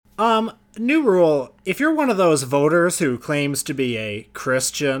New rule, if you're one of those voters who claims to be a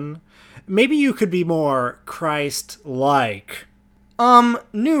Christian, maybe you could be more Christ-like.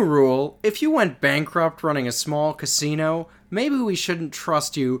 New rule, if you went bankrupt running a small casino, maybe we shouldn't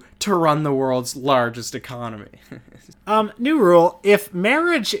trust you to run the world's largest economy. New rule, if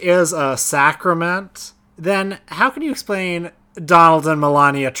marriage is a sacrament, then how can you explain Donald and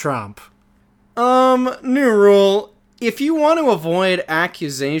Melania Trump? New rule, if you want to avoid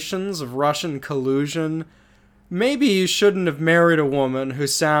accusations of Russian collusion, maybe you shouldn't have married a woman who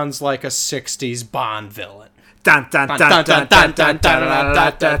sounds like a 60s Bond villain. Dun dun dun dun dun dun dun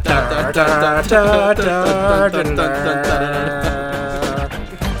dun dun dun.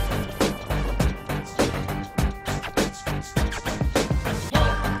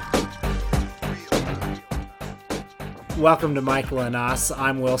 Welcome to Michael and Us.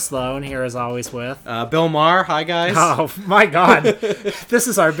 I'm Will Sloan, here as always with... Bill Maher. Hi, guys. Oh, my God. This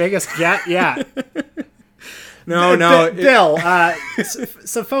is our biggest get yet. No. Bill,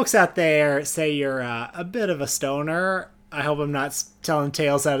 so folks out there say you're a bit of a stoner. I hope I'm not telling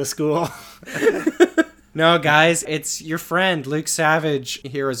tales out of school. No, guys, it's your friend, Luke Savage,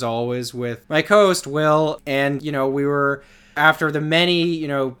 here as always with my co-host, Will. And, we were... After the many,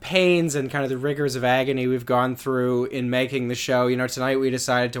 pains and kind of the rigors of agony we've gone through in making the show, tonight we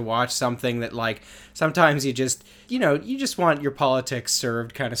decided to watch something that, sometimes you just want your politics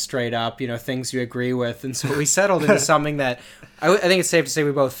served kind of straight up, things you agree with. And so we settled into something that I think it's safe to say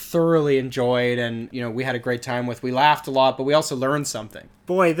we both thoroughly enjoyed and, we had a great time with. We laughed a lot, but we also learned something.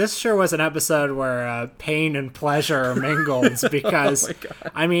 Boy, this sure was an episode where pain and pleasure mingled because,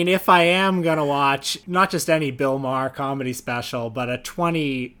 if I am going to watch not just any Bill Maher comedy special, but a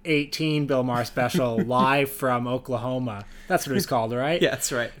 2018 Bill Maher special live from Oklahoma. That's what it was called, right? Yeah,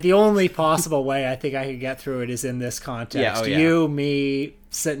 that's right. The only possible way I think I could get through it is in this context. Yeah, You, me,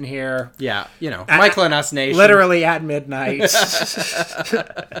 sitting here. Yeah, Michael and Us Nation. Literally at midnight.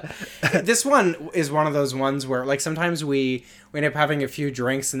 This one is one of those ones where, sometimes we end up having a few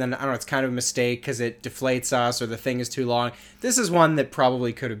drinks and then, I don't know, it's kind of a mistake because it deflates us or the thing is too long. This is one that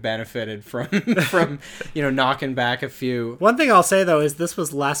probably could have benefited from knocking back a few. One thing I'll say, though, is this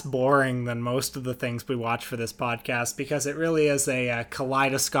was less boring than most of the things we watch for this podcast because it really is a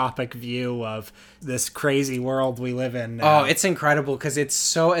kaleidoscopic view of this crazy world we live in now. Oh, it's incredible because it's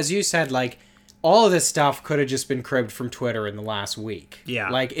so, as you said, all of this stuff could have just been cribbed from Twitter in the last week.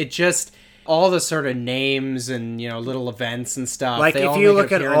 Yeah. All the sort of names and, little events and stuff. If you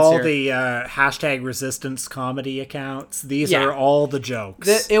look at all the hashtag resistance comedy accounts, these are all the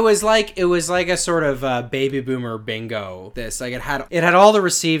jokes. It was like a sort of baby boomer bingo. It had all the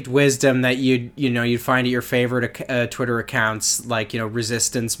received wisdom that you'd find at your favorite Twitter accounts,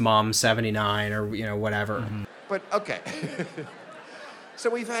 Resistance Mom 79 or whatever. Mm-hmm. But okay.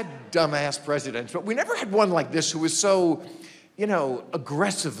 So we've had dumbass presidents, but we never had one like this who was so,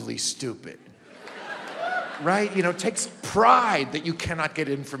 aggressively stupid. Right? Takes pride that you cannot get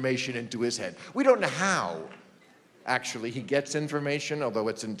information into his head. We don't know how, actually, he gets information, although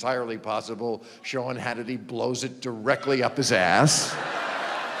it's entirely possible Sean Hannity blows it directly up his ass.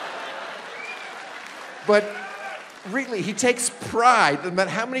 But really, he takes pride. No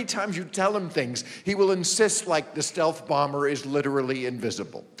matter how many times you tell him things, he will insist the stealth bomber is literally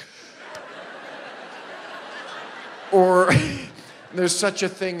invisible. Or there's such a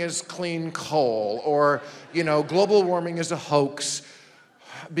thing as clean coal. Or, global warming is a hoax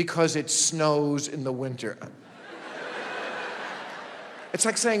because it snows in the winter. It's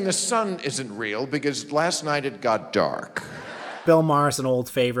like saying the sun isn't real because last night it got dark. Bill Maher's an old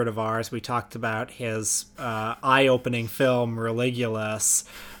favorite of ours. We talked about his eye-opening film, Religulous.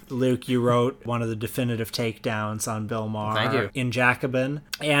 Luke, you wrote one of the definitive takedowns on Bill Maher in Jacobin.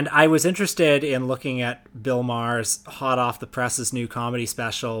 And I was interested in looking at Bill Maher's hot-off-the-presses new comedy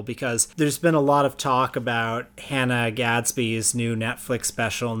special because there's been a lot of talk about Hannah Gadsby's new Netflix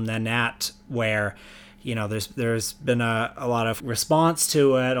special, Nanette, where... there's been a lot of response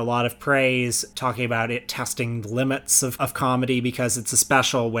to it, a lot of praise, talking about it testing the limits of comedy because it's a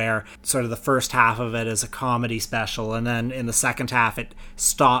special where sort of the first half of it is a comedy special, and then in the second half it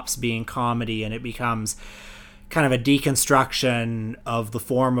stops being comedy and it becomes kind of a deconstruction of the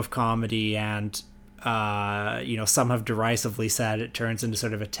form of comedy, and some have derisively said it turns into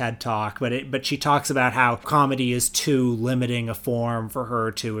sort of a TED Talk, but she talks about how comedy is too limiting a form for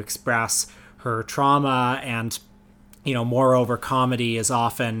her to express her trauma, and moreover, comedy is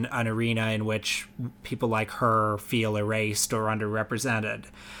often an arena in which people like her feel erased or underrepresented.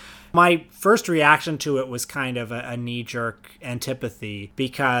 My first reaction to it was kind of a knee-jerk antipathy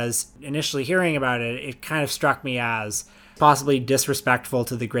because initially hearing about it, it kind of struck me as possibly disrespectful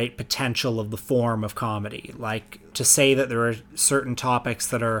to the great potential of the form of comedy. Like, to say that there are certain topics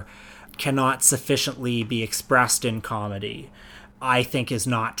that cannot sufficiently be expressed in comedy, I think is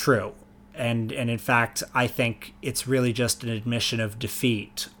not true. And in fact, I think it's really just an admission of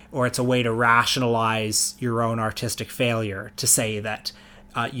defeat, or it's a way to rationalize your own artistic failure to say that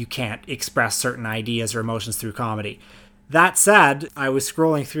you can't express certain ideas or emotions through comedy. That said, I was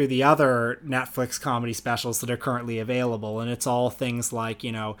scrolling through the other Netflix comedy specials that are currently available, and it's all things like,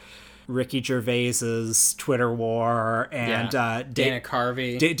 Ricky Gervais's Twitter war and Dana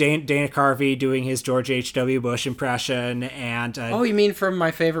Carvey. Dana Carvey doing his George H.W. Bush impression. And oh, you mean from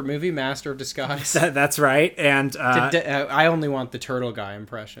my favorite movie, Master of Disguise? That's right. And I only want the turtle guy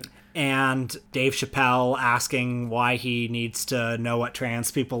impression. And Dave Chappelle asking why he needs to know what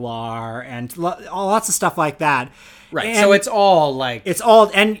trans people are, and lots of stuff like that. Right, and so it's all,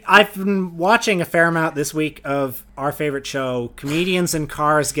 and I've been watching a fair amount this week of our favorite show, Comedians in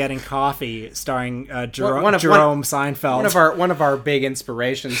Cars Getting Coffee, starring Jerome Seinfeld. One of our big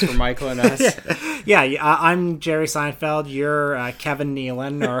inspirations for Michael and us. I'm Jerry Seinfeld, you're Kevin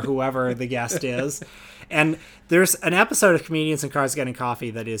Nealon, or whoever the guest is. And there's an episode of Comedians in Cars Getting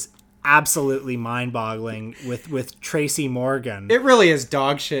Coffee that is absolutely mind-boggling with Tracy Morgan. It really is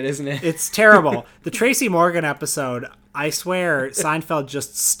dog shit, isn't it? It's terrible. The Tracy Morgan episode, I swear, Seinfeld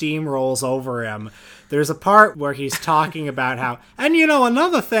just steamrolls over him. There's a part where he's talking about how, and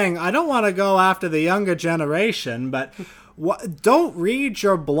another thing, I don't want to go after the younger generation, but don't read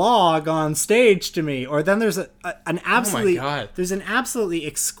your blog on stage to me. Or then there's an absolutely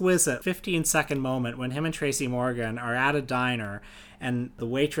exquisite 15-second moment when him and Tracy Morgan are at a diner, and the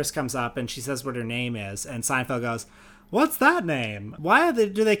waitress comes up and she says what her name is, and Seinfeld goes, "What's that name? Why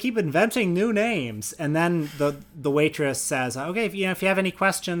do they keep inventing new names?" And then the waitress says, "Okay, if you have any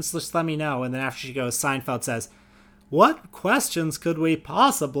questions, just let me know." And then after she goes, Seinfeld says, "What questions could we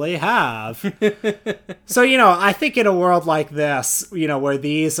possibly have?" So, I think in a world like this, where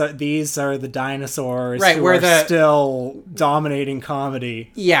these are the dinosaurs who are still dominating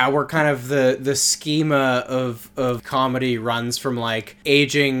comedy. Yeah, where kind of the schema of comedy runs from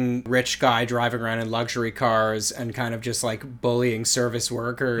aging rich guy driving around in luxury cars and kind of just bullying service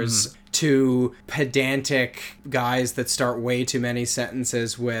workers to pedantic guys that start way too many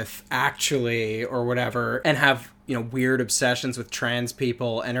sentences with "actually" or whatever, and have weird obsessions with trans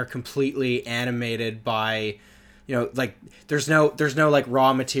people and are completely animated by there's no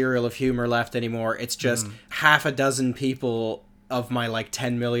raw material of humor left anymore. It's just half a dozen people of my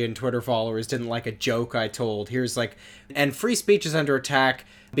 10 million Twitter followers didn't like a joke I told. Here's and free speech is under attack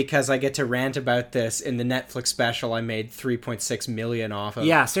because I get to rant about this in the Netflix special I made 3.6 million off of.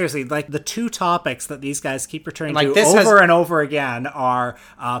 Yeah, seriously, the two topics that these guys keep returning to over and over again are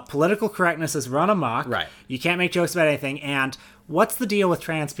political correctness is run amok. Right. You can't make jokes about anything, and what's the deal with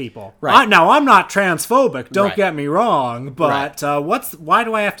trans people? Right. Now, I'm not transphobic, don't get me wrong, but why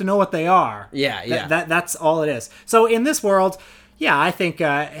do I have to know what they are? Yeah. That's all it is. So in this world, yeah, I think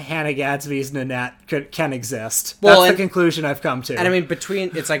Hannah Gadsby's Nanette can exist. That's the conclusion I've come to. And I mean,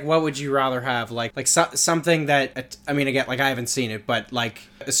 it's what would you rather have? Something that, again, I haven't seen it, but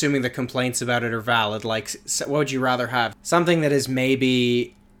assuming the complaints about it are valid, what would you rather have? Something that is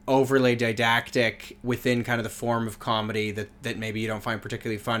maybe overly didactic within kind of the form of comedy that maybe you don't find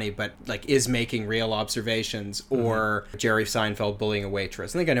particularly funny, but is making real observations, or Jerry Seinfeld bullying a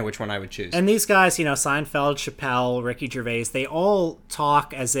waitress. I think I know which one I would choose. And these guys, Seinfeld, Chappelle, Ricky Gervais, they all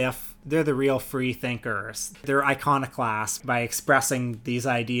talk as if they're the real free thinkers. They're iconoclast by expressing these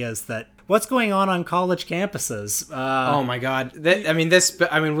ideas that what's going on college campuses. Oh my God.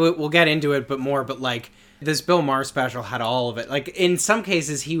 We'll get into it, but this Bill Maher special had all of it. In some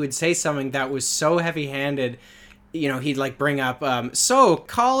cases, he would say something that was so heavy-handed, he'd bring up, so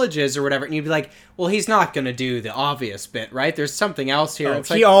colleges or whatever, and you'd be like, well, he's not going to do the obvious bit, right? There's something else here. Oh,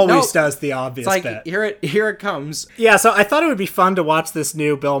 he always does the obvious bit. Here it comes. Yeah, so I thought it would be fun to watch this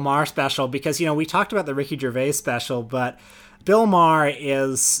new Bill Maher special because, we talked about the Ricky Gervais special, but Bill Maher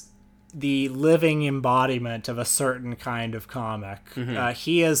is the living embodiment of a certain kind of comic.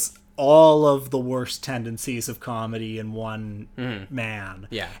 He is all of the worst tendencies of comedy in one man.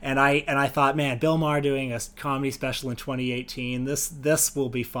 Yeah. And I thought, man, Bill Maher doing a comedy special in 2018, this will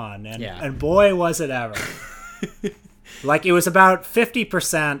be fun. And boy, was it ever. It was about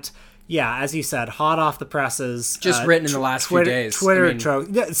 50%, as you said, hot off the presses. Just written in the last few days. Twitter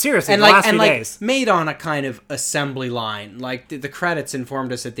seriously, the last few days. Made on a kind of assembly line. The credits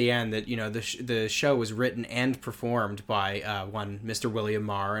informed us at the end that, the show was written and performed by one Mr. William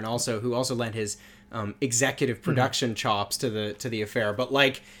Maher, and who also lent his executive production chops to the affair. But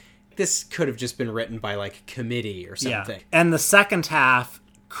This could have just been written by like a committee or something. Yeah. And the second half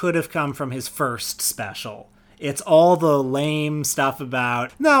could have come from his first special. It's all the lame stuff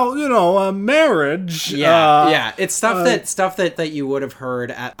about marriage. Yeah. It's stuff that you would have heard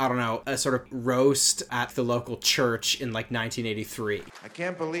at, I don't know, a sort of roast at the local church in like 1983. I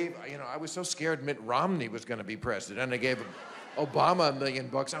can't believe, I was so scared Mitt Romney was going to be president. I gave Obama $1 million.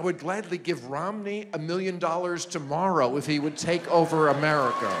 I would gladly give Romney $1 million tomorrow if he would take over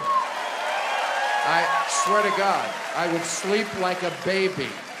America. I swear to God, I would sleep like a baby.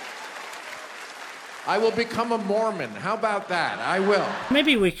 I will become a Mormon. How about that? I will.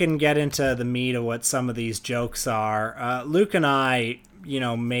 Maybe we can get into the meat of what some of these jokes are. Luke and I,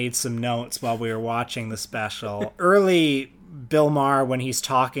 made some notes while we were watching the special. Early Bill Maher, when he's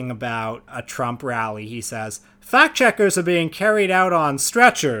talking about a Trump rally, he says, "Fact checkers are being carried out on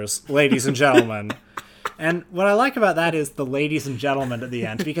stretchers, ladies and gentlemen." And what I like about that is the ladies and gentlemen at the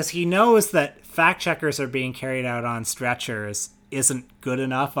end, because he knows that fact checkers are being carried out on stretchers isn't good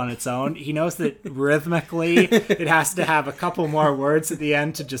enough on its own. He knows that rhythmically it has to have a couple more words at the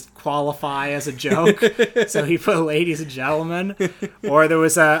end to just qualify as a joke. So he put ladies and gentlemen. Or there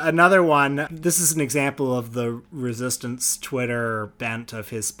was another one. This is an example of the Resistance Twitter bent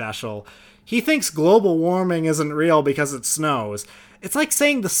of his special. He thinks global warming isn't real because it snows. It's like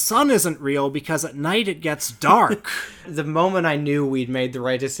saying the sun isn't real because at night it gets dark. The moment I knew we'd made the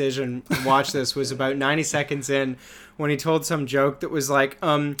right decision to watch this was about 90 seconds in, when he told some joke that was like,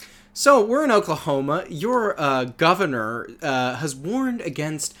 so we're in Oklahoma. Your governor has warned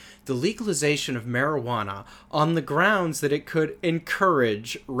against the legalization of marijuana on the grounds that it could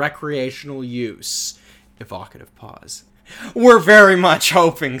encourage recreational use. Evocative pause. We're very much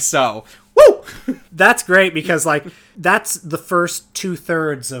hoping so. Woo! That's great because, that's the first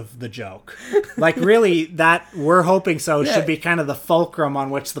 2/3 of the joke. Really, that "we're hoping so" should be kind of the fulcrum on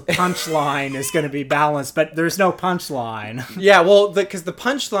which the punchline is going to be balanced, but there's no punchline. Yeah, well, because the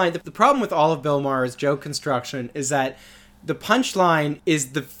punchline, the problem with all of Bill Maher's joke construction is that the punchline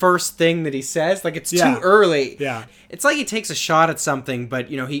is the first thing that he says. It's too early. Yeah. It's like he takes a shot at something, but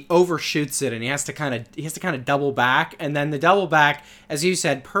he overshoots it, and he has to kind of double back, and then the double back, as you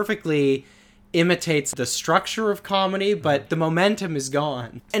said, perfectly imitates the structure of comedy, but the momentum is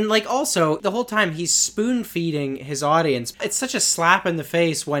gone. And also the whole time he's spoon feeding his audience. It's such a slap in the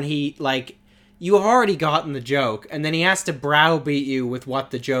face when he you already gotten the joke, and then he has to browbeat you with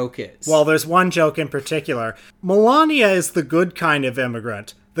what the joke is. Well, there's one joke in particular. Melania is the good kind of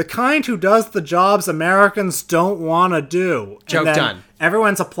immigrant. The kind who does the jobs Americans don't want to do. Joke done.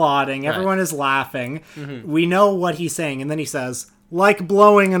 Everyone's applauding. Everyone is laughing. Mm-hmm. We know what he's saying. And then he says, like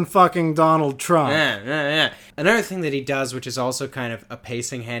blowing and fucking Donald Trump. Yeah. Another thing that he does, which is also kind of a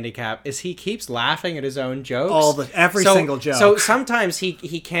pacing handicap, is he keeps laughing at his own jokes. Every single joke. So sometimes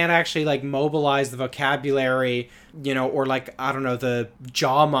he can't actually mobilize the vocabulary, or I don't know, the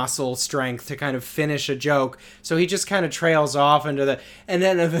jaw muscle strength to kind of finish a joke. So he just kind of trails off into the, and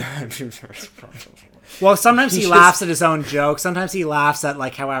then well, sometimes he laughs at his own joke. Sometimes he laughs at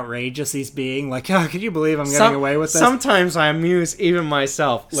how outrageous he's being. Can you believe I'm getting away with this? Sometimes I amuse even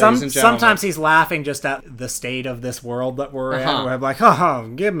myself, ladies and gentlemen. Sometimes he's laughing just at the state of this world that we're in. Where I'm like, oh,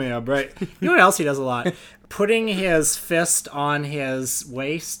 give me a break. You know what else he does a lot? Putting his fist on his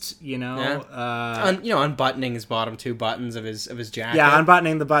waist, unbuttoning his bottom two buttons of his jacket. Yeah,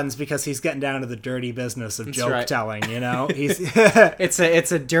 unbuttoning the buttons because he's getting down to the dirty business of joke telling. He's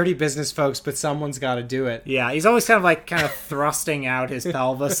it's a dirty business, folks, but someone's got to do it. Yeah, he's always kind of thrusting out his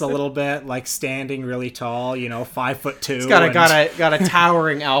pelvis a little bit, standing really tall. 5'2". He's got a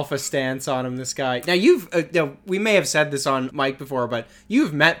towering alpha stance on him. This guy. Now we may have said this on Mike before, but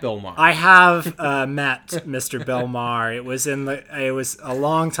you've met Bill Maher. I have met Mr. Bill Maher. It was a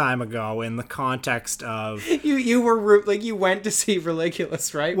long time ago in the context of you were you went to see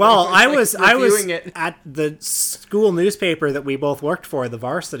Religulous, right? Well, I was at the school newspaper that we both worked for, the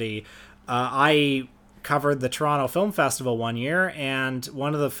Varsity. I covered the Toronto Film Festival one year, and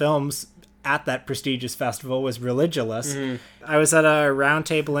one of the films at that prestigious festival was Religulous. Mm-hmm. I was at a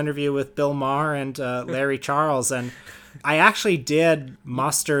roundtable interview with Bill Maher and Larry Charles, and I actually did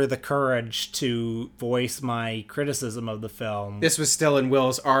muster the courage to voice my criticism of the film. This was still in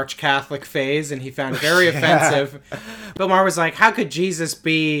Will's arch-Catholic phase, and he found it very offensive. Bill Maher was like, how could Jesus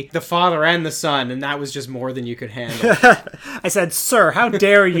be the Father and the Son? And that was just more than you could handle. I said, sir, how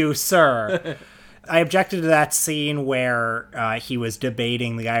dare you, sir? I objected to that scene where he was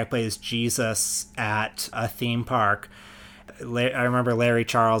debating the guy who plays Jesus at a theme park. I remember Larry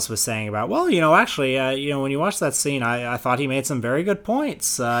Charles was saying about, well, actually, when you watch that scene, I thought he made some very good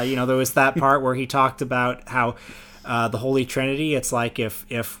points. There was that part where he talked about how the Holy Trinity. It's like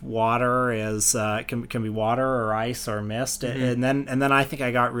if water is can be water or ice or mist, and then I think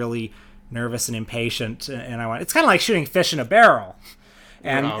I got really nervous and impatient, and I went, it's kind of like shooting fish in a barrel.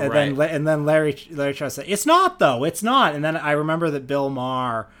 And then Larry tried to say, it's not though, it's not. And then I remember that Bill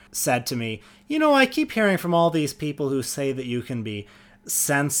Maher said to me, I keep hearing from all these people who say that you can be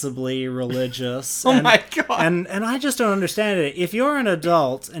sensibly religious. My God. And I just don't understand it. If you're an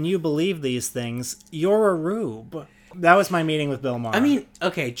adult and you believe these things, you're a rube. That was my meeting with Bill Maher. I mean,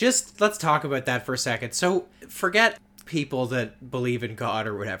 okay, just let's talk about that for a second. So forget people that believe in God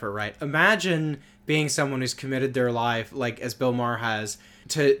or whatever, right? Imagine being someone who's committed their life, like as Bill Maher has,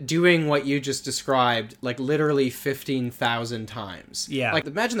 to doing what you just described, like literally 15,000 times. Yeah. Like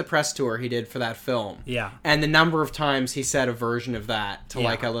imagine the press tour he did for that film. Yeah. And the number of times he said a version of that to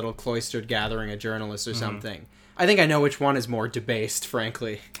like a little cloistered gathering of journalists or something. I think I know which one is more debased,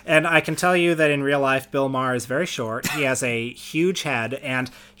 frankly. And I can tell you that in real life, Bill Maher is very short. He has a huge head,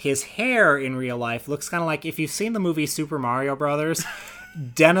 and his hair in real life looks kind of like, if you've seen the movie Super Mario Brothers,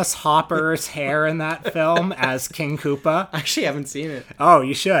 Dennis Hopper's hair in that film as King Koopa. I actually haven't seen it. Oh,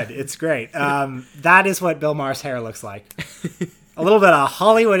 you should. It's great. That is what Bill Maher's hair looks like. A little bit of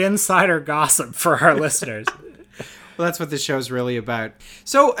Hollywood insider gossip for our listeners. Well, that's what this show's really about.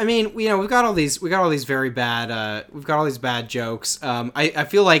 So, I mean, we've got all these very bad, we've got all these bad jokes. I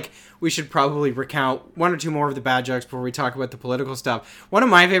feel like we should probably recount one or two more of the bad jokes before we talk about the political stuff. One of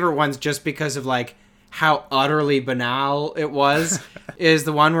my favorite ones, just because of like how utterly banal it was, is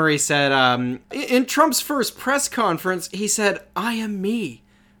the one where he said, in Trump's first press conference, he said, "I am me."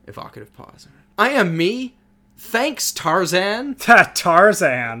 Evocative pause. "I am me. Thanks, Tarzan."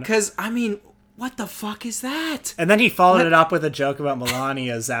 Tarzan. Because, I mean, what the fuck is that? And then he followed it up with a joke about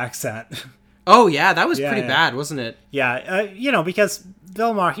Melania's accent. Oh, yeah, that was pretty bad, wasn't it? Yeah, because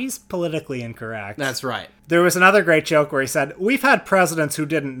Bill Maher, he's politically incorrect. That's right. There was another great joke where he said, "We've had presidents who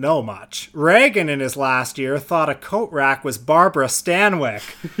didn't know much. Reagan in his last year thought a coat rack was Barbara Stanwyck."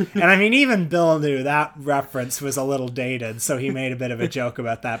 And I mean, even Bill knew that reference was a little dated, so he made a bit of a joke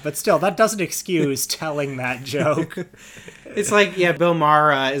about that. But still, that doesn't excuse telling that joke. It's like, Bill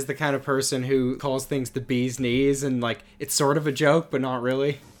Maher is the kind of person who calls things the bee's knees, and like, it's sort of a joke, but not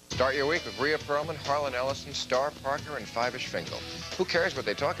really. Start your week with Rhea Perlman, Harlan Ellison, Star Parker, and Fivish Finkel. Who cares what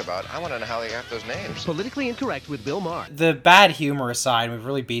they talk about? I want to know how they got those names. Politically Incorrect with Bill Maher. The bad humor aside, we've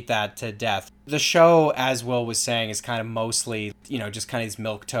really beat that to death. The show, as Will was saying, is kind of mostly, just kind of these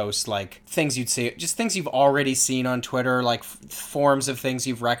milquetoast, like, things you'd see, just things you've already seen on Twitter, like, forms of things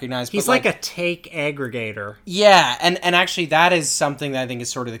you've recognized. He's like a take aggregator. Yeah, and actually that is something that I think is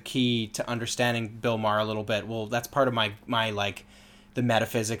sort of the key to understanding Bill Maher a little bit. Well, that's part of my like, the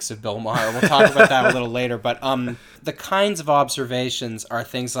metaphysics of Bill Maher. We'll talk about that a little later. But the kinds of observations are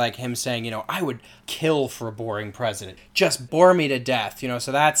things like him saying, I would kill for a boring president. Just bore me to death.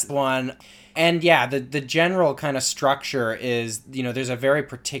 So that's one. And yeah, the general kind of structure is, there's a very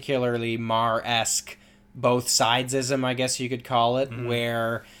particularly Maher-esque both sidesism, I guess you could call it,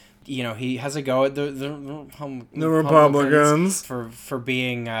 where... he has a go at the Republicans for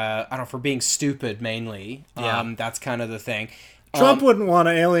being for being stupid mainly. That's kind of the thing. Trump wouldn't want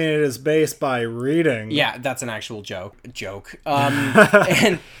to alienate his base by reading. Yeah, that's an actual joke.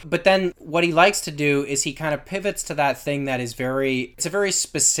 But then what he likes to do is he kind of pivots to that thing that is it's a very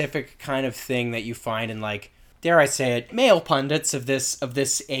specific kind of thing that you find in, like, dare I say it, male pundits of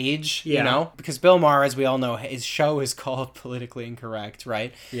this age, because Bill Maher, as we all know, his show is called Politically Incorrect,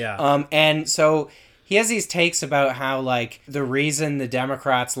 right? Yeah. And so he has these takes about how, like, the reason the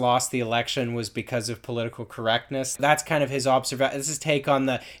Democrats lost the election was because of political correctness. That's kind of his observation. This is his take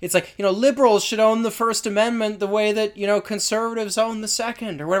on it's like, liberals should own the First Amendment the way that, conservatives own the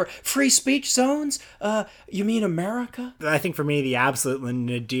Second or whatever. Free speech zones? You mean America? I think for me, the absolute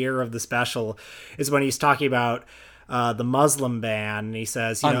nadir of the special is when he's talking about the Muslim ban, and he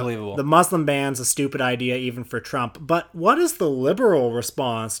says, Unbelievable. The Muslim ban's a stupid idea even for Trump. But what is the liberal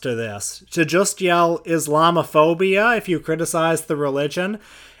response to this? To just yell Islamophobia if you criticize the religion?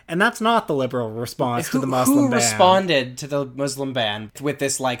 And that's not the liberal response to the Muslim ban. Who responded to the Muslim ban with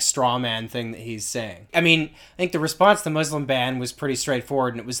this, like, straw man thing that he's saying? I mean, I think the response to the Muslim ban was pretty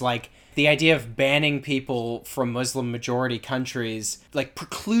straightforward, and it was like, the idea of banning people from Muslim-majority countries, like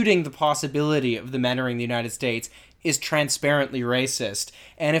precluding the possibility of them entering the United States, is transparently racist.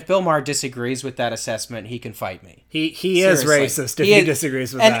 And if Bill Maher disagrees with that assessment, he can fight me. He is racist if he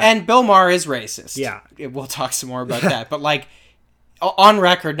disagrees with that. And Bill Maher is racist. Yeah. We'll talk some more about that. But, like, on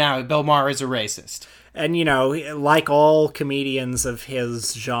record now, Bill Maher is a racist. And, you know, like all comedians of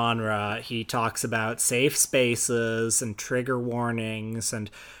his genre, he talks about safe spaces and trigger warnings.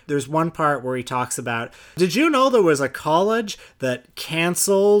 And there's one part where he talks about, did you know there was a college that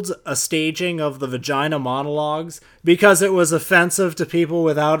canceled a staging of the vagina monologues because it was offensive to people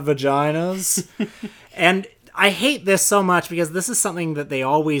without vaginas? And I hate this so much because this is something that they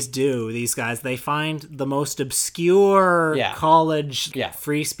always do, these guys. They find the most obscure college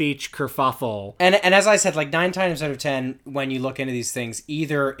free speech kerfuffle. And as I said, like 9 times out of 10, when you look into these things,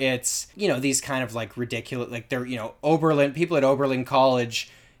 either it's, you know, these kind of like ridiculous, like they're, you know, people at Oberlin College,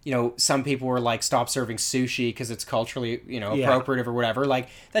 you know, some people were like, stop serving sushi because it's culturally, you know, appropriate or whatever. Like,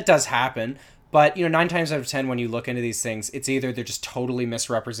 that does happen. But, you know, 9 times out of 10, when you look into these things, it's either they're just totally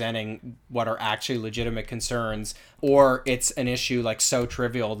misrepresenting what are actually legitimate concerns, or it's an issue like so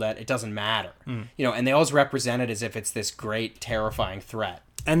trivial that it doesn't matter. You know, and they always represent it as if it's this great, terrifying threat.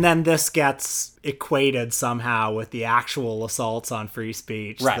 And then this gets equated somehow with the actual assaults on free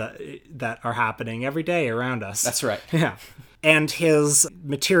speech that are happening every day around us. That's right. Yeah. And his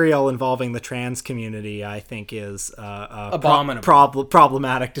material involving the trans community, I think, is abominable,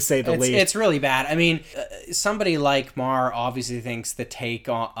 problematic to say the least. It's really bad. I mean, somebody like Maher obviously thinks the take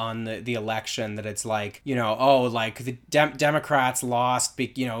on the election that it's like, you know, oh, like the Democrats lost,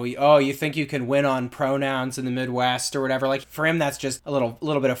 you know, oh, you think you can win on pronouns in the Midwest or whatever. Like, for him, that's just a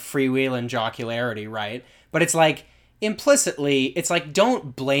little bit of freewheeling jocularity, right? But it's like, implicitly, it's like,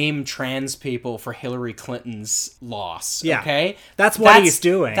 don't blame trans people for Hillary Clinton's loss, okay? That's what he's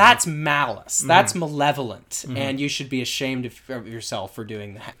doing. That's malice. That's malevolent, and you should be ashamed of yourself for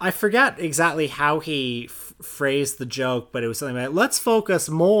doing that. I forget exactly how he phrased the joke, but it was something like, let's focus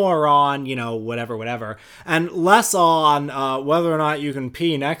more on, you know, whatever, and less on whether or not you can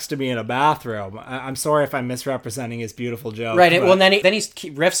pee next to me in a bathroom. I'm sorry if I'm misrepresenting his beautiful joke. Right, well, then he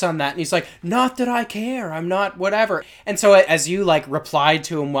riffs on that, and he's like, not that I care, I'm not whatever. And so as you, like, replied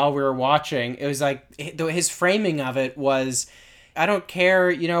to him while we were watching, it was like, his framing of it was, I don't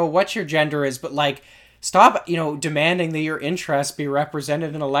care, you know, what your gender is, but, like, stop, you know, demanding that your interests be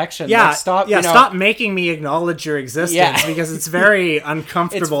represented in elections. Yeah, like, stop, yeah, you know, stop making me acknowledge your existence because it's very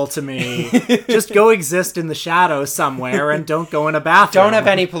uncomfortable to me. Just go exist in the shadows somewhere and don't go in a bathroom. Don't have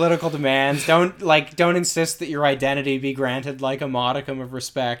any political demands. Don't insist that your identity be granted like a modicum of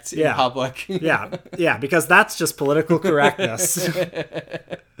respect in public. yeah, because that's just political correctness.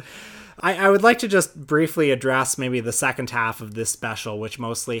 I would like to just briefly address maybe the second half of this special, which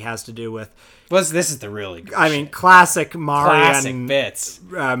mostly has to do with... Well, this is the really good shit. Classic Marian bits.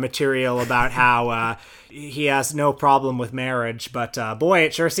 Material about how he has no problem with marriage, but boy,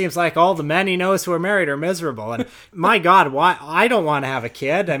 it sure seems like all the men he knows who are married are miserable. And my God, why? I don't want to have a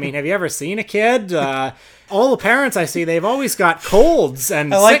kid. I mean, have you ever seen a kid? All the parents I see, they've always got colds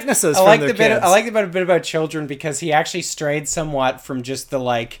and sicknesses from their kids. I like the bit about children because he actually strayed somewhat from just the,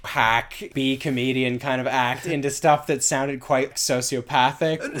 like, hack B-comedian kind of act into stuff that sounded quite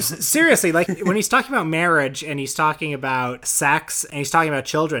sociopathic. Seriously, like, when he's talking about marriage and he's talking about sex and he's talking about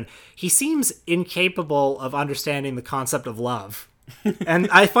children, he seems incapable of understanding the concept of love. And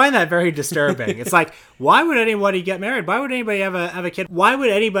I find that very disturbing. It's like, why would anybody get married? Why would anybody have a kid? Why would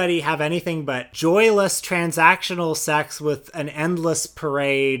anybody have anything but joyless transactional sex with an endless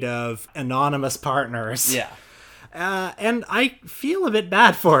parade of anonymous partners? Yeah. And I feel a bit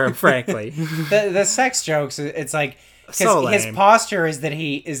bad for him, frankly. The sex jokes, it's like, so his posture is that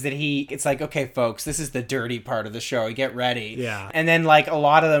he it's like, okay, folks, this is the dirty part of the show, get ready. Yeah. And then, like, a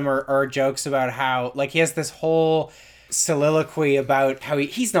lot of them are jokes about how, like, he has this whole soliloquy about how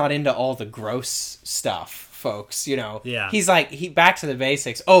he's not into all the gross stuff, folks, you know. Yeah. He's like, back to the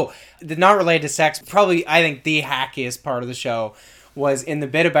basics. Oh, not related to sex, probably, I think, the hackiest part of the show was in the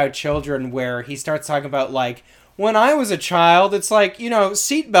bit about children where he starts talking about, like, when I was a child, it's like, you know,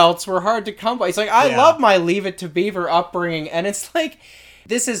 seatbelts were hard to come by. It's like, I love my Leave It to Beaver upbringing, and it's like,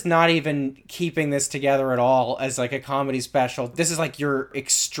 this is not even keeping this together at all as, like, a comedy special. This is like your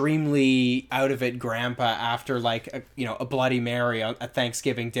extremely out of it grandpa after, like, a Bloody Mary at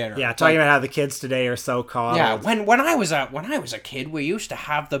Thanksgiving dinner. Yeah, talking about how the kids today are so coddled. Yeah, when I was a kid, we used to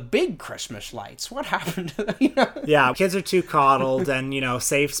have the big Christmas lights. What happened to them? You know? Yeah, kids are too coddled and, you know,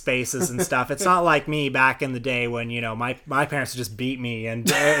 safe spaces and stuff. It's not like me back in the day when, you know, my parents would just beat me and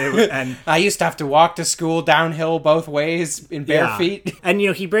I used to have to walk to school downhill both ways in bare feet.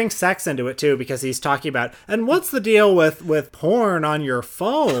 And, he brings sex into it, too, because he's talking about, and what's the deal with porn on your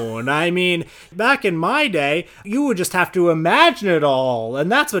phone? I mean, back in my day, you would just have to imagine it all.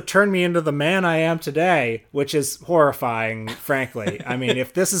 And that's what turned me into the man I am today, which is horrifying, frankly. I mean,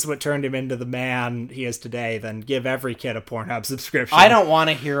 if this is what turned him into the man he is today, then give every kid a Pornhub subscription. I don't want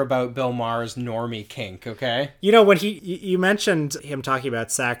to hear about Bill Maher's normie kink, okay? When you mentioned him talking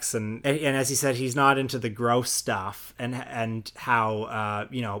about sex, and as he said, he's not into the gross stuff, and how,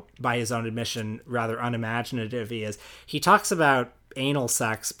 by his own admission, rather unimaginative he is. He talks about anal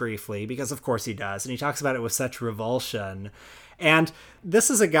sex briefly, because of course he does, and he talks about it with such revulsion. And this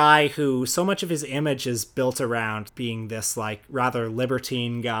is a guy who so much of his image is built around being this rather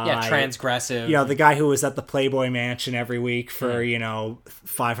libertine guy. Yeah, transgressive. The guy who was at the Playboy Mansion every week for,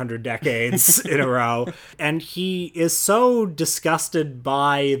 500 decades in a row. And he is so disgusted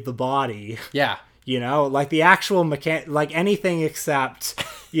by the body. Yeah. The actual anything except,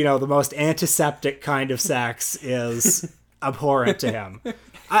 the most antiseptic kind of sex is abhorrent to him.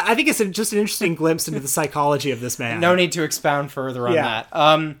 I think it's just an interesting glimpse into the psychology of this man. No need to expound further on that.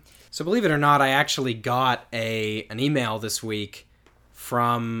 So believe it or not, I actually got an email this week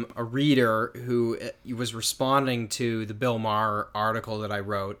from a reader who was responding to the Bill Maher article that I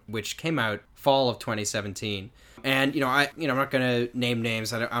wrote, which came out fall of 2017. And I'm not going to name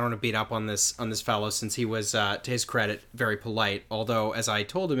names. I don't want to beat up on this fellow, since he was, to his credit, very polite. Although, as I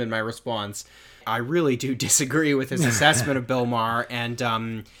told him in my response, I really do disagree with his assessment of Bill Maher, and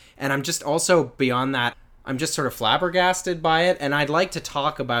I'm just also beyond that, I'm just sort of flabbergasted by it. And I'd like to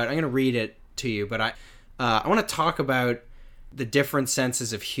talk about. I'm going to read it to you, but I want to talk about the different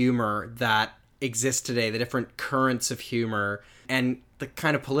senses of humor that exist today, the different currents of humor, and the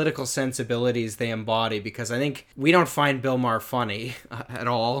kind of political sensibilities they embody, because I think we don't find Bill Maher funny at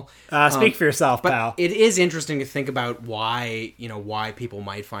all. Speak for yourself, pal. It is interesting to think about why people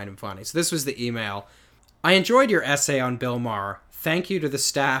might find him funny. So this was the email. I enjoyed your essay on Bill Maher. Thank you to the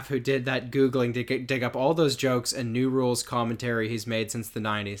staff who did that Googling to dig up all those jokes and New Rules commentary he's made since the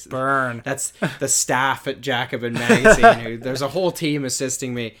 90s. Burn. That's the staff at Jacobin Magazine. There's a whole team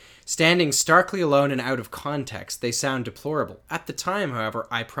assisting me. Standing starkly alone and out of context, they sound deplorable. At the time, however,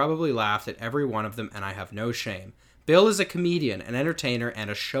 I probably laughed at every one of them, and I have no shame. Bill is a comedian, an entertainer, and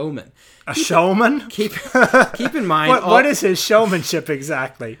a showman. Showman? Keep in mind... What is his showmanship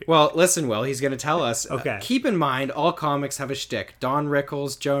exactly? Well, listen, Will, he's going to tell us. Okay. Keep in mind, all comics have a shtick. Don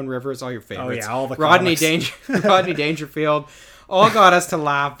Rickles, Joan Rivers, all your favorites. Oh, yeah, all the Rodney comics. Rodney Dangerfield, all got us to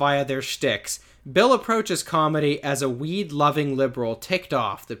laugh via their shticks. Bill approaches comedy as a weed-loving liberal ticked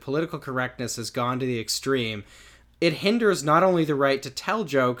off that political correctness has gone to the extreme. It hinders not only the right to tell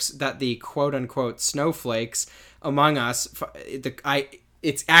jokes that the quote-unquote snowflakes among us...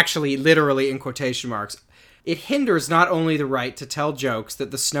 It's actually literally in quotation marks. It hinders not only the right to tell jokes that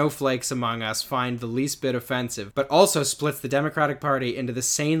the snowflakes among us find the least bit offensive, but also splits the Democratic Party into the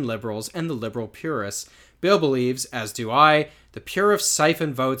sane liberals and the liberal purists. Bill believes, as do I, the purists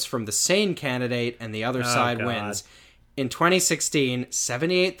siphon votes from the sane candidate and the other side wins. In 2016,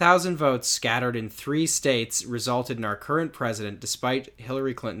 78,000 votes scattered in 3 states resulted in our current president, despite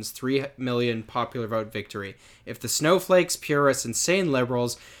Hillary Clinton's 3 million popular vote victory. If the snowflakes, purists, and sane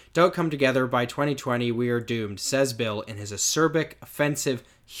liberals don't come together by 2020, we are doomed, says Bill in his acerbic, offensive,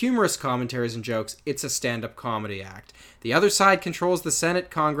 humorous commentaries and jokes. It's a stand-up comedy act. The other side controls the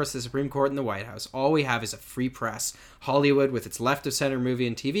Senate, Congress, the Supreme Court, and the White House. All we have is a free press. Hollywood with its left-of-center movie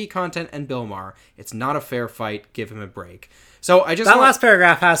and TV content, and Bill Maher. It's not a fair fight. Give him a break. So I just last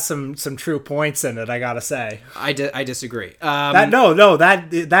paragraph has some true points in it, I gotta say. I disagree.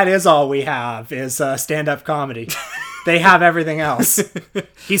 That is all we have is stand-up comedy. They have everything else.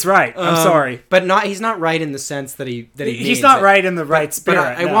 He's right. I'm sorry, but he's not right in the sense that he he's not right in the right spirit.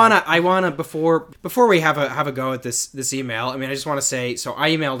 But I wanna before we have a go at this email. I mean, I just want to say, so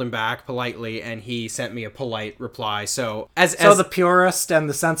I emailed him back politely, and he sent me a polite reply. So as the purist and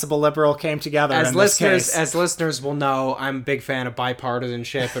the sensible liberal came together. As listeners will know, I'm a big fan of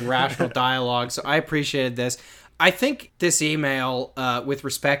bipartisanship and rational dialogue. So I appreciated this. I think this email, with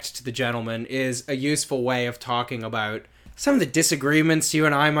respect to the gentleman, is a useful way of talking about some of the disagreements you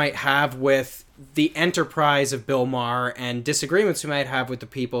and I might have with the enterprise of Bill Maher and disagreements we might have with the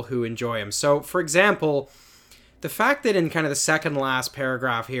people who enjoy him. So, for example, the fact that in kind of the second last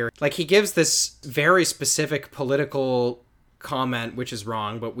paragraph here, he gives this very specific political comment, which is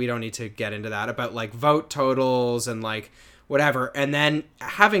wrong, but we don't need to get into that, about vote totals and whatever. And then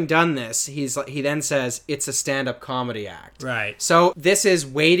having done this, he then says it's a stand-up comedy act. Right. So this is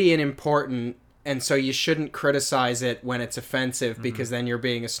weighty and important, and so you shouldn't criticize it when it's offensive, because then you're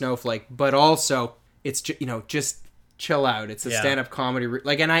being a snowflake. But also, it's just chill out. It's a stand-up comedy.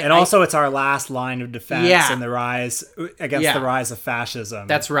 And also it's our last line of defense in the rise against the rise of fascism.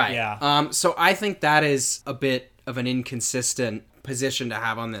 That's right. Yeah. So I think that is a bit of an inconsistent position to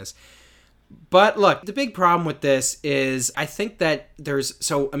have on this. But look, the big problem with this is I think that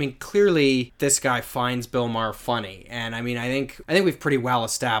clearly this guy finds Bill Maher funny. And I think we've pretty well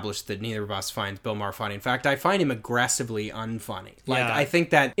established that neither of us finds Bill Maher funny. In fact, I find him aggressively unfunny. I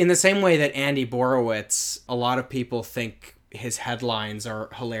think that in the same way that Andy Borowitz, a lot of people think his headlines are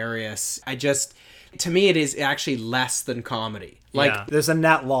hilarious. To me, it is actually less than comedy. There's a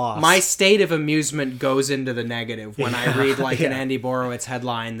net loss. My state of amusement goes into the negative when I read an Andy Borowitz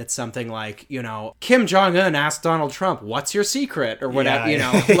headline that's something like, Kim Jong-un asked Donald Trump, "What's your secret?" or whatever,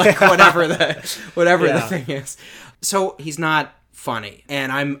 whatever the thing is. So he's not funny,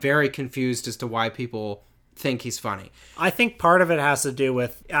 and I'm very confused as to why people think he's funny. I think part of it has to do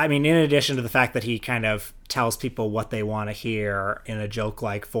with, in addition to the fact that he kind of tells people what they want to hear in a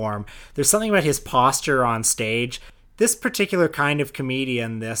joke-like form, there's something about his posture on stage. This particular kind of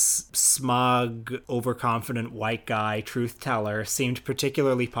comedian, this smug, overconfident white guy, truth teller, seemed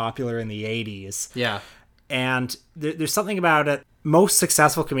particularly popular in the 80s. Yeah. And there's something about it. Most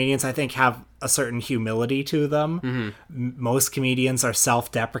successful comedians, I think, have a certain humility to them. Mm-hmm. Most comedians are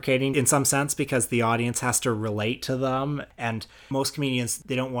self-deprecating in some sense because the audience has to relate to them. And most comedians,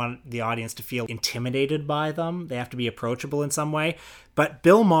 they don't want the audience to feel intimidated by them. They have to be approachable in some way. But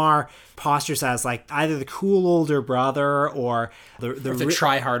Bill Maher postures as either the cool older brother or the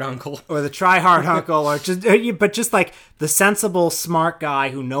try-hard uncle. Or the try-hard uncle, or just the sensible, smart guy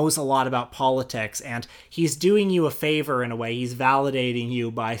who knows a lot about politics. And he's doing you a favor in a way. He's validating you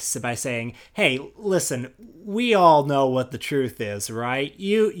by saying, hey, listen, we all know what the truth is, right?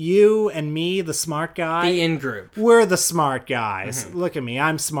 You and me, the smart guy. The in-group. We're the smart guys. Mm-hmm. Look at me.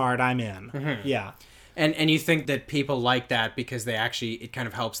 I'm smart. I'm in. Mm-hmm. Yeah. And you think that people like that because it kind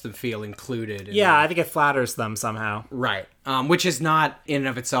of helps them feel included. I think it flatters them somehow. Right. Which is not in and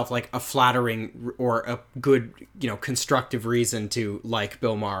of itself a flattering or a good, constructive reason to like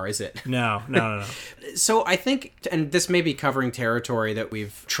Bill Maher, is it? No. So I think, and this may be covering territory that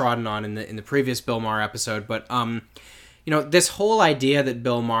we've trodden on in the previous Bill Maher episode, but this whole idea that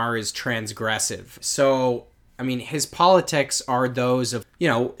Bill Maher is transgressive. So his politics are those of,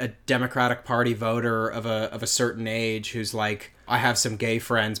 a Democratic Party voter of a certain age who's like, I have some gay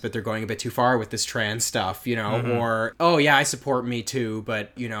friends, but they're going a bit too far with this trans stuff, mm-hmm. Or, oh yeah, I support Me Too,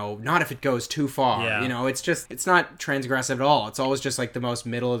 but, not if it goes too far. Yeah. It's not transgressive at all. It's always just the most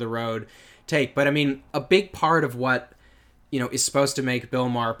middle of the road take. But a big part of what, is supposed to make Bill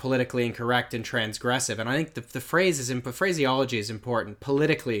Maher politically incorrect and transgressive. And I think the phraseology is important,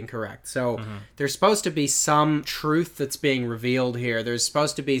 politically incorrect. So mm-hmm. There's supposed to be some truth that's being revealed here. There's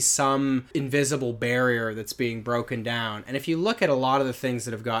supposed to be some invisible barrier that's being broken down. And if you look at a lot of the things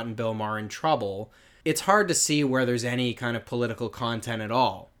that have gotten Bill Maher in trouble, it's hard to see where there's any kind of political content at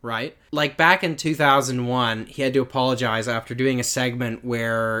all, right? Back in 2001, he had to apologize after doing a segment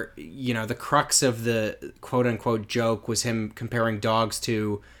where, the crux of the quote-unquote joke was him comparing dogs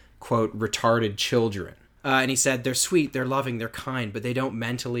to, quote, retarded children. And he said, they're sweet, they're loving, they're kind, but they don't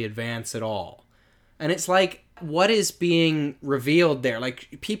mentally advance at all. And it's what is being revealed there?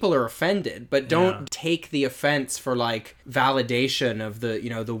 People are offended, but don't take the offense for validation of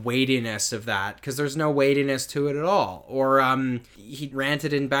the weightiness of that, because there's no weightiness to it at all. Or he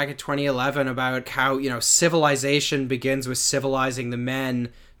ranted back in 2011 about how civilization begins with civilizing the men.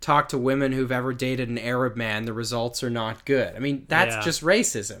 Talk to women who've ever dated an Arab man, the results are not good. That's just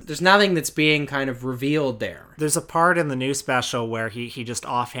racism. There's nothing that's being kind of revealed there. There's a part in the new special where he just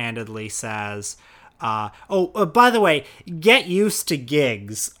offhandedly says, by the way, get used to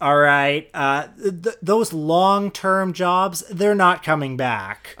gigs, all right? Those long-term jobs, they're not coming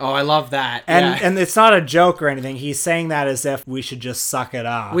back. Oh, I love that. And it's not a joke or anything. He's saying that as if we should just suck it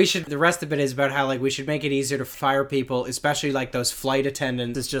up. The rest of it is about how, we should make it easier to fire people, especially, those flight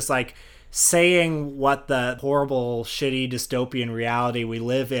attendants. It's just, saying what the horrible, shitty, dystopian reality we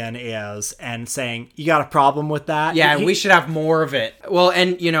live in is, and saying, you got a problem with that? Yeah, we should have more of it. Well,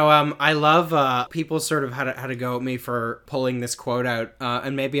 and, I love people sort of had to go at me for pulling this quote out,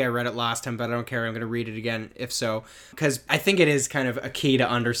 and maybe I read it last time, but I don't care. I'm going to read it again, if so, because I think it is kind of a key to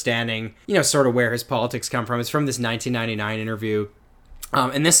understanding, sort of where his politics come from. It's from this 1999 interview,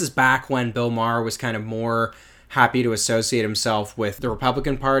 and this is back when Bill Maher was kind of more happy to associate himself with the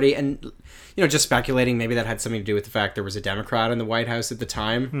Republican Party, and just speculating, maybe that had something to do with the fact there was a Democrat in the White House at the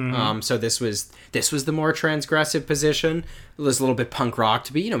time. Mm-hmm. So this was the more transgressive position. It was a little bit punk rock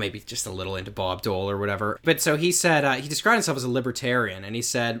to be, maybe just a little into Bob Dole or whatever. But so he said, he described himself as a libertarian, and he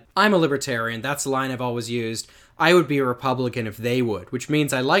said, I'm a libertarian. That's the line I've always used. I would be a Republican if they would, which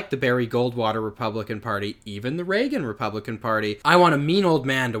means I like the Barry Goldwater Republican Party, even the Reagan Republican Party. I want a mean old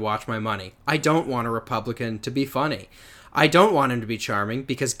man to watch my money. I don't want a Republican to be funny. I don't want him to be charming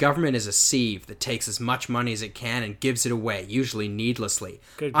because government is a sieve that takes as much money as it can and gives it away, usually needlessly.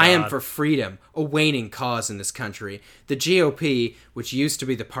 I am for freedom, a waning cause in this country. The GOP, which used to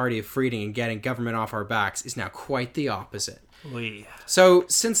be the party of freedom and getting government off our backs, is now quite the opposite. So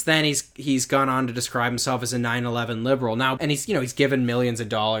since then, he's gone on to describe himself as a 9/11 liberal now, and he's given millions of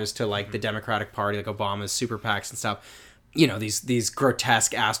dollars to like the Democratic Party, like Obama's super PACs and stuff. These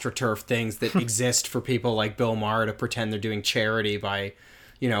grotesque AstroTurf things that exist for people like Bill Maher to pretend they're doing charity by,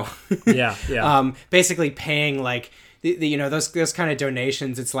 basically paying like those kind of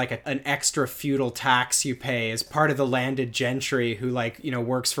donations. It's like an extra feudal tax you pay as part of the landed gentry who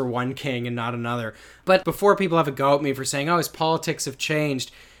works for one king and not another. But before people have a go at me for saying, oh, his politics have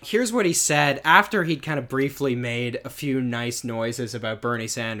changed, here's what he said after he'd kind of briefly made a few nice noises about Bernie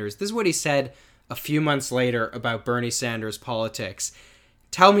Sanders. This is what he said a few months later about Bernie Sanders' politics.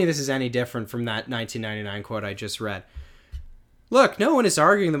 Tell me this is any different from that 1999 quote I just read. Look, no one is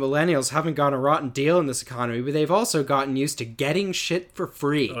arguing that millennials haven't gotten a rotten deal in this economy, but they've also gotten used to getting shit for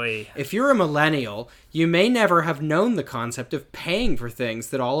free. Oy. If you're a millennial, you may never have known the concept of paying for things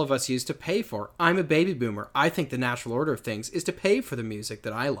that all of us used to pay for. I'm a baby boomer. I think the natural order of things is to pay for the music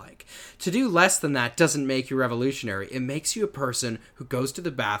that I like. To do less than that doesn't make you revolutionary. It makes you a person who goes to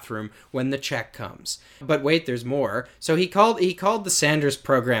the bathroom when the check comes. But wait, there's more. So he called the Sanders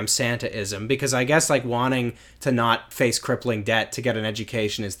program Santaism because I guess wanting to not face crippling debt to get an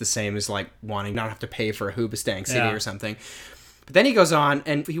education is the same as wanting not have to pay for a Hoobastank CD or something. But then he goes on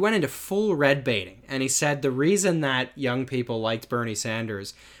and he went into full red baiting, and he said the reason that young people liked Bernie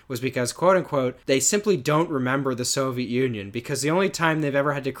Sanders was because, quote unquote, they simply don't remember the Soviet Union because the only time they've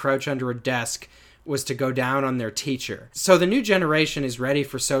ever had to crouch under a desk was to go down on their teacher. So the new generation is ready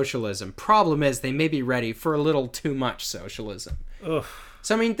for socialism. Problem is they may be ready for a little too much socialism. Ugh.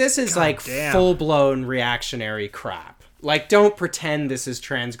 So I mean, this is full-blown reactionary crap. Don't pretend this is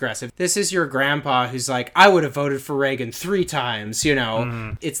transgressive. This is your grandpa who's I would have voted for Reagan 3 times,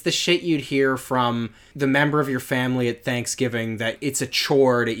 It's the shit you'd hear from the member of your family at Thanksgiving that it's a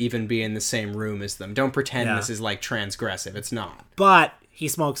chore to even be in the same room as them. Don't pretend this is transgressive. It's not. But he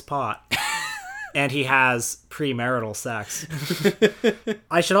smokes pot. And he has premarital sex.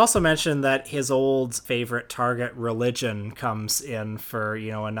 I should also mention that his old favorite target, religion, comes in for,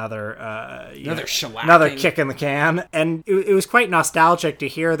 another kick in the can. And it was quite nostalgic to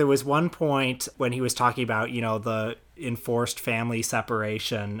hear. There was one point when he was talking about, the enforced family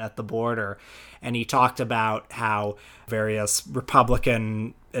separation at the border. And he talked about how various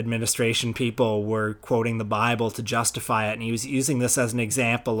Republican administration people were quoting the Bible to justify it, and he was using this as an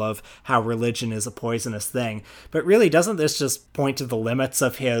example of how religion is a poisonous thing. But really, doesn't this just point to the limits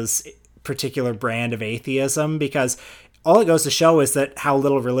of his particular brand of atheism? Because all it goes to show is that how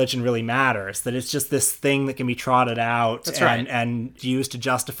little religion really matters, that it's just this thing that can be trotted out and used to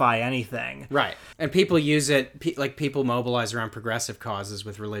justify anything. Right. And people use it, people mobilize around progressive causes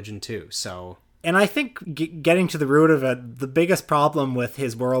with religion too, so... And I think getting to the root of it, the biggest problem with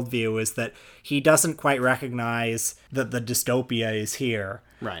his worldview is that he doesn't quite recognize that the dystopia is here.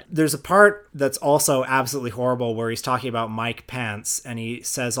 Right. There's a part that's also absolutely horrible where he's talking about Mike Pence, and he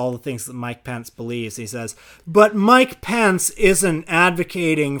says all the things that Mike Pence believes. He says, but Mike Pence isn't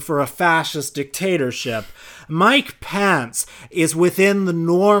advocating for a fascist dictatorship. Mike Pence is within the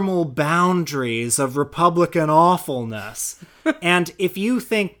normal boundaries of Republican awfulness. And if you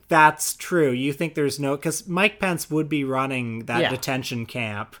think that's true, you think there's no... Because Mike Pence would be running that detention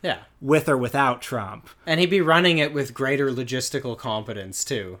camp with or without Trump. And he'd be running it with greater logistical competence,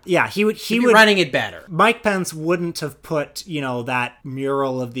 too. Yeah, he would be running it better. Mike Pence wouldn't have put, that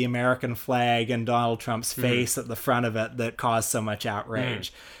mural of the American flag and Donald Trump's face at the front of it that caused so much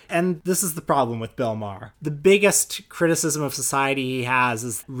outrage. And this is the problem with Bill Maher. The biggest criticism of society he has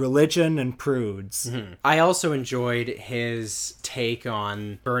is religion and prudes. I also enjoyed his take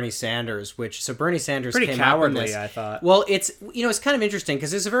on Bernie Sanders, so Bernie Sanders pretty came cowardly, out with this. I thought. Well, it's kind of interesting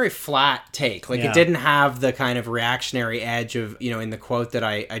because it's a very flat take. It didn't have the kind of reactionary edge of, in the quote that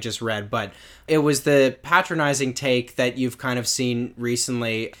I just read, but it was the patronizing take that you've kind of seen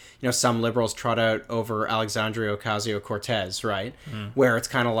recently, some liberals trot out over Alexandria Ocasio-Cortez, right? Where it's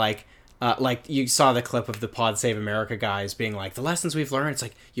kind of like you saw the clip of the Pod Save America guys being like, the lessons we've learned, it's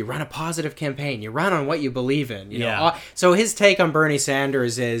like you run a positive campaign, you run on what you believe in. You know? So his take on Bernie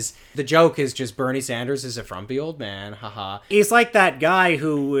Sanders is, the joke is just Bernie Sanders is a frumpy old man, haha. He's like that guy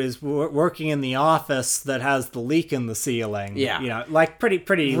who is working in the office that has the leak in the ceiling. Yeah. You know, like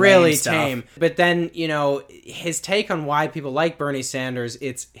pretty really stuff. tame. But then, you know, his take on why people like Bernie Sanders,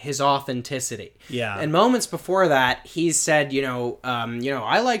 it's his authenticity. Yeah. And moments before that, he said,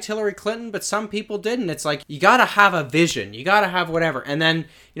 I liked Hillary Clinton, but some people didn't. It's like, you gotta have a vision. You gotta have whatever. And then,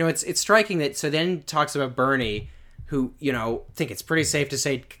 you know, it's striking that, so then he talks about Bernie, who, you know, I think it's pretty safe to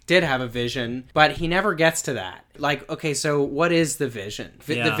say did have a vision, but he never gets to that. Like, okay, so what is the vision?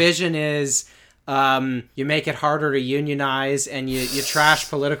 The vision is... you make it harder to unionize, and you trash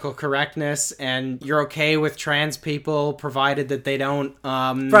political correctness, and you're okay with trans people provided that they don't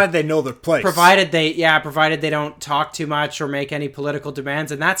provided they know their place, provided they don't talk too much or make any political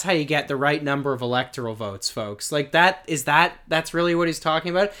demands. And that's how you get the right number of electoral votes, folks. Like, that's really what he's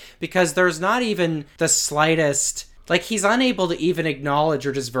talking about, because there's not even the slightest... Like, he's unable to even acknowledge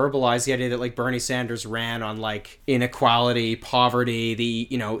or just verbalize the idea that, like, Bernie Sanders ran on, like, inequality, poverty,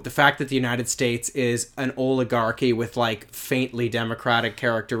 the fact that the United States is an oligarchy with, like, faintly democratic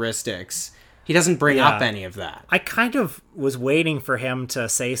characteristics. He doesn't bring up any of that. I kind of was waiting for him to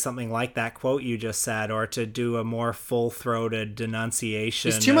say something like that quote you just said, or to do a more full-throated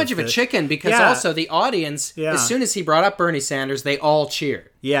denunciation. He's too much of a chicken, because also the audience, as soon as he brought up Bernie Sanders, they all cheered.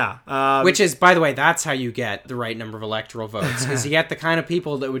 Yeah. Which is, by the way, that's how you get the right number of electoral votes, because you get the kind of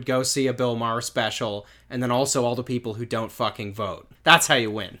people that would go see a Bill Maher special, and then also all the people who don't fucking vote. That's how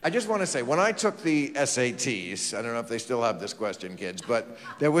you win. I just want to say, when I took the SATs, I don't know if they still have this question, kids, but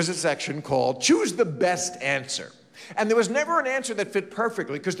there was a section called Choose the Best Answer. And there was never an answer that fit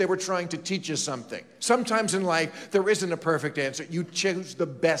perfectly, because they were trying to teach you something. Sometimes in life, there isn't a perfect answer. You choose the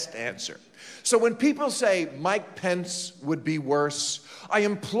best answer. So when people say Mike Pence would be worse, I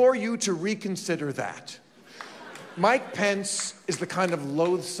implore you to reconsider that. Mike Pence is the kind of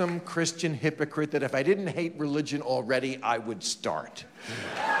loathsome Christian hypocrite that if I didn't hate religion already, I would start.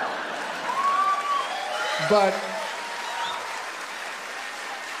 But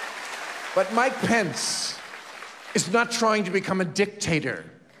Mike Pence is not trying to become a dictator.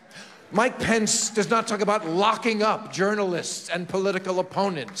 Mike Pence does not talk about locking up journalists and political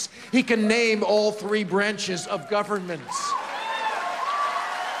opponents. He can name all three branches of government.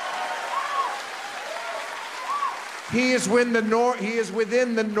 He is within the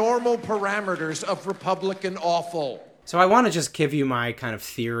normal parameters of Republican awful. So I want to just give you my kind of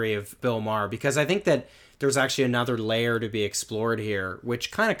theory of Bill Maher, because I think that there's actually another layer to be explored here,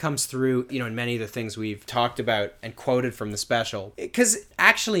 which kind of comes through, you know, in many of the things we've talked about and quoted from the special. Because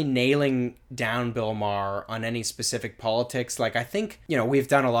actually nailing down Bill Maher on any specific politics, like, I think, you know, we've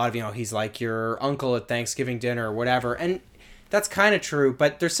done a lot of, you know, he's like your uncle at Thanksgiving dinner or whatever, and that's kind of true,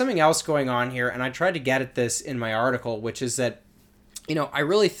 but there's something else going on here, and I tried to get at this in my article, which is that, you know, I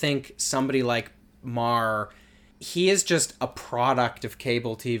really think somebody like Maher, he is just a product of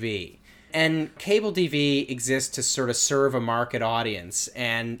cable TV. And cable TV exists to sort of serve a market audience,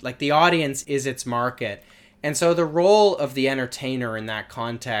 and like the audience is its market. And so the role of the entertainer in that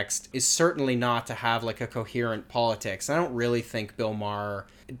context is certainly not to have like a coherent politics. I don't really think Bill Maher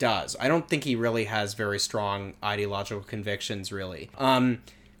does. I don't think he really has very strong ideological convictions, really.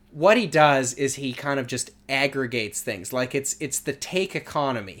 What he does is he kind of just aggregates things. Like it's the take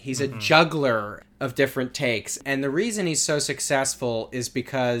economy. He's a juggler of different takes. And the reason he's so successful is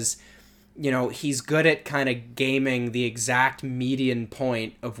because, you know, he's good at kind of gaming the exact median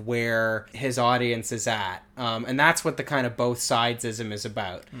point of where his audience is at. And that's what the kind of both sidesism is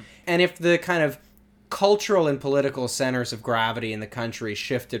about. And if the kind of cultural and political centers of gravity in the country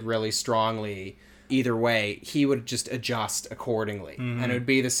shifted really strongly either way, he would just adjust accordingly. And it would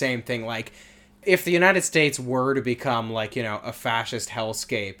be the same thing. Like, if the United States were to become, like, you know, a fascist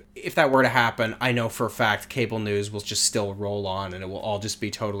hellscape, if that were to happen, I know for a fact cable news will just still roll on and it will all just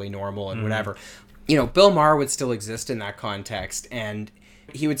be totally normal and whatever. You know, Bill Maher would still exist in that context, and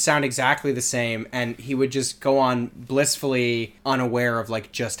he would sound exactly the same, and he would just go on blissfully unaware of,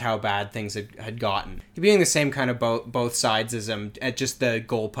 like, just how bad things had gotten. He'd be doing the same kind of both sidesism, just the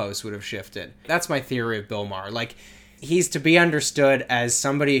goalposts would have shifted. That's my theory of Bill Maher. Like, he's to be understood as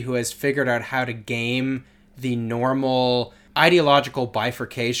somebody who has figured out how to game the normal ideological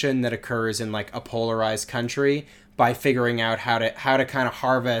bifurcation that occurs in, like, a polarized country by figuring out how to kind of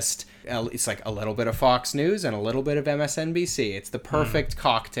harvest It's like a little bit of Fox News and a little bit of MSNBC. It's the perfect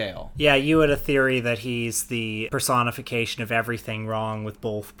cocktail. Yeah, you had a theory that he's the personification of everything wrong with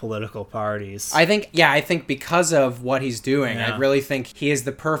both political parties. I think because of what he's doing, I really think he is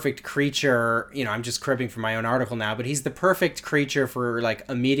the perfect creature. I'm just cribbing from my own article now, but he's the perfect creature for like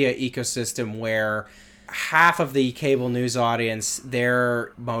a media ecosystem where half of the cable news audience,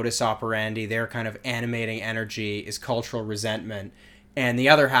 their modus operandi, their kind of animating energy is cultural resentment. And the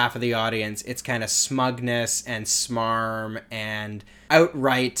other half of the audience, it's kind of smugness and smarm and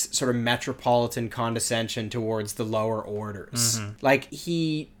outright sort of metropolitan condescension towards the lower orders. Mm-hmm. Like,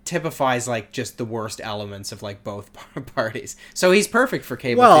 he typifies like just the worst elements of like both parties. So he's perfect for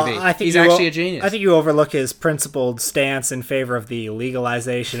cable TV. I think he's actually a genius. I think you overlook his principled stance in favor of the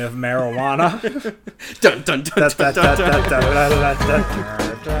legalization of marijuana. Dun, dun, dun, dun, dun, dun, dun,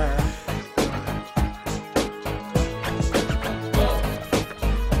 dun, dun.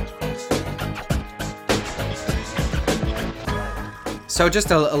 So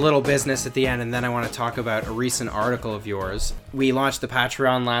just a little business at the end, and then I want to talk about a recent article of yours. We launched the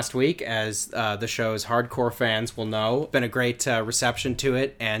Patreon last week, as the show's hardcore fans will know. Been a great reception to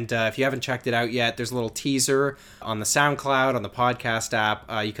it, and if you haven't checked it out yet, there's a little teaser on the SoundCloud, on the podcast app.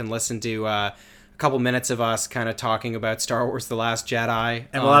 You can listen to a couple minutes of us kind of talking about Star Wars The Last Jedi.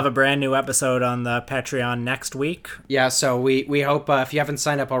 And we'll have a brand new episode on the Patreon next week. Yeah, so we hope if you haven't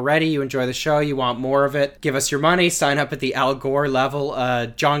signed up already, you enjoy the show, you want more of it, give us your money, sign up at the Al Gore level,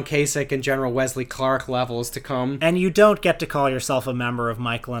 John Kasich and General Wesley Clark levels to come. And you don't get to call yourself a member of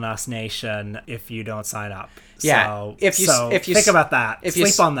Michael and Us Nation if you don't sign up. Yeah, so if you think about that,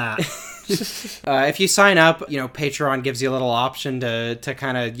 sleep on that. If you sign up, Patreon gives you a little option to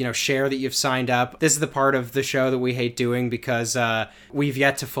kind of, share that you've signed up. This is the part of the show that we hate doing because we've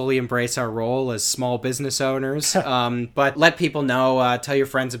yet to fully embrace our role as small business owners. But let people know, tell your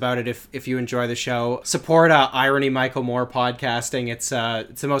friends about it if you enjoy the show. Support Irony Michael Moore podcasting. It's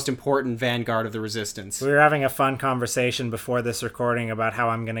the most important vanguard of the resistance. We were having a fun conversation before this recording about how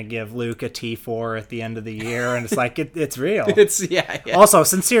I'm going to give Luke a T4 at the end of the year, and it's like, it's real. Yeah. Also,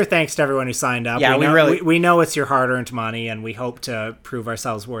 sincere thanks to everyone who signed up. Yeah, we know it's your hard-earned money, and we hope to prove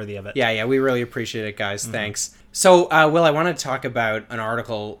ourselves worthy of it. Yeah, we really appreciate it, guys. Mm-hmm. Thanks. So, Will, I want to talk about an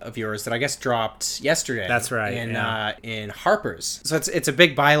article of yours that I guess dropped yesterday. That's right. In Harper's. So it's a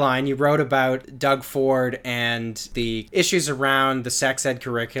big byline. You wrote about Doug Ford and the issues around the sex ed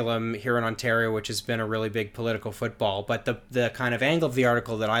curriculum here in Ontario, which has been a really big political football. But the kind of angle of the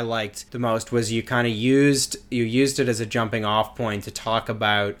article that I liked the most was you kind of used it as a jumping off point to talk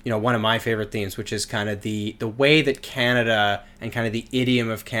about, one of my favorite themes, which is kind of the way that Canada and kind of the idiom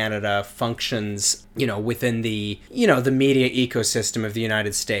of Canada functions, within the media ecosystem of the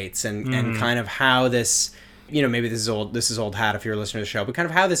United States and kind of how this, maybe this is old hat if you're listening to the show, but kind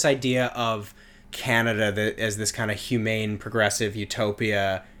of how this idea of Canada as this kind of humane, progressive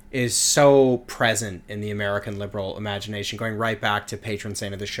utopia is so present in the American liberal imagination, going right back to patron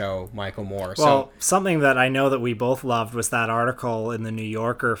saint of the show, Michael Moore. Well, something that I know that we both loved was that article in the New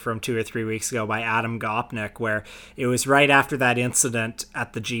Yorker from 2 or 3 weeks ago by Adam Gopnik, where it was right after that incident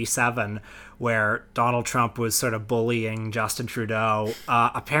at the G7 where Donald Trump was sort of bullying Justin Trudeau,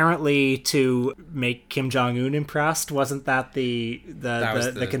 apparently to make Kim Jong-un impressed. Wasn't that the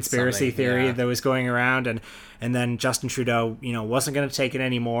conspiracy theory that was going around? And then Justin Trudeau, wasn't going to take it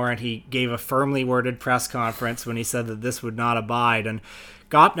anymore, and he gave a firmly worded press conference when he said that this would not abide. And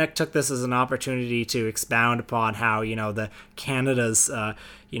Gopnik took this as an opportunity to expound upon how, the Canada's,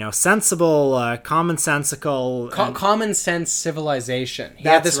 sensible, commonsensical... common sense civilization. He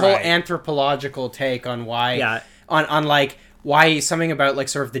had this whole anthropological take on why... on why something about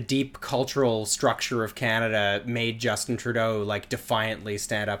sort of the deep cultural structure of Canada made Justin Trudeau defiantly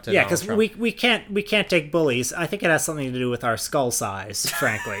stand up to Donald Trump. Because we can't take bullies. I think it has something to do with our skull size,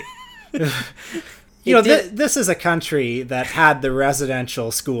 frankly. This is a country that had the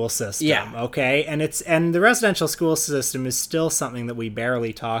residential school system, okay? And the residential school system is still something that we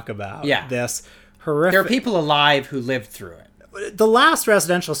barely talk about. Yeah. This horrific... There are people alive who lived through it. The last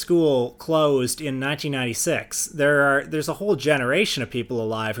residential school closed in 1996. There's a whole generation of people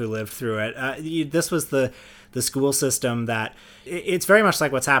alive who lived through it. This was the school system that... It's very much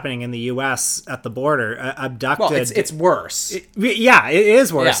like what's happening in the U.S. at the border. Abducted... Well, it's worse. It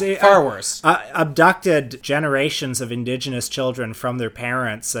is worse. Yeah, far worse. Abducted generations of Indigenous children from their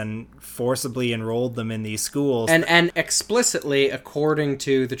parents and forcibly enrolled them in these schools. And explicitly, according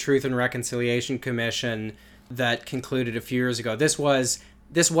to the Truth and Reconciliation Commission that concluded a few years ago, this was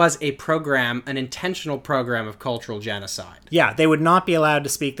this was a program, an intentional program of cultural genocide. Yeah, they would not be allowed to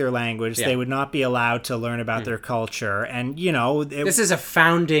speak their language. Yeah. They would not be allowed to learn about their culture. And, you know... this is a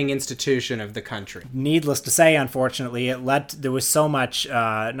founding institution of the country. Needless to say, unfortunately, there was so much,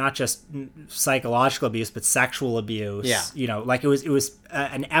 not just psychological abuse, but sexual abuse. Yeah. You know, like it was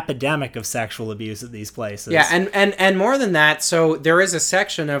an epidemic of sexual abuse at these places. Yeah, and more than that, so there is a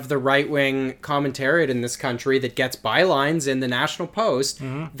section of the right-wing commentariat in this country that gets bylines in the National Post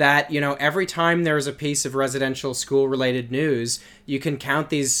that, you know, every time there's a piece of residential school-related news, you can count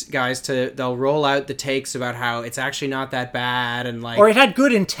these guys they'll roll out the takes about how it's actually not that bad, and like... Or it had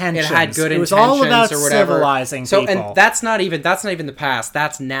good intentions. It was all about civilizing people. And that's not even the past,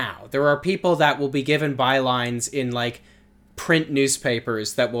 that's now. There are people that will be given bylines in, like, print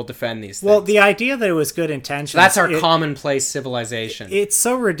newspapers that will defend these things. Well, the idea that it was good intentions... That's our commonplace civilization. It's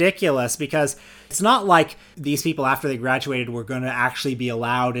so ridiculous because it's not like these people, after they graduated, were going to actually be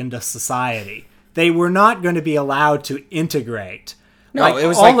allowed into society. They were not going to be allowed to integrate. No, like, it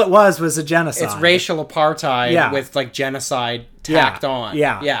was all it was a genocide. It's racial apartheid with, like, genocide tacked on.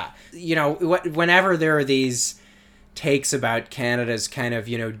 Yeah. You know, whenever there are these takes about Canada's kind of,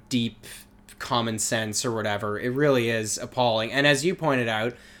 you know, deep common sense or whatever, it really is appalling. And as you pointed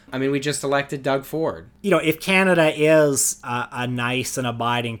out, I mean, we just elected Doug Ford. You know, if Canada is a nice and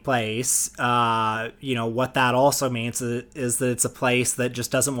abiding place, you know, what that also means is that it's a place that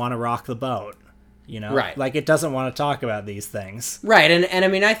just doesn't want to rock the boat. You know, right? Like it doesn't want to talk about these things, right? And I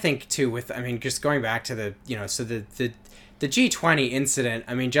mean, I think too, just going back to the, you know, so the G20 incident.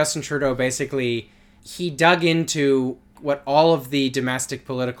 I mean, Justin Trudeau basically he dug into what all of the domestic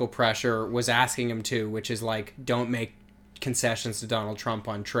political pressure was asking him to, which is like, don't make concessions to Donald Trump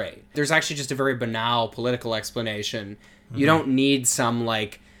on trade. There's actually just a very banal political explanation. You don't need some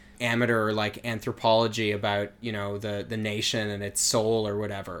like amateur like anthropology about, you know, the nation and its soul or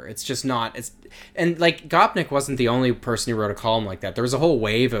whatever. It's just not. And like Gopnik wasn't the only person who wrote a column like that. There was a whole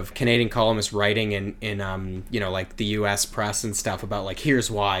wave of Canadian columnists writing in you know, like the U.S. press and stuff about like, here's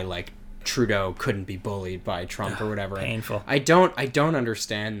why like Trudeau couldn't be bullied by Trump or whatever. Painful. I don't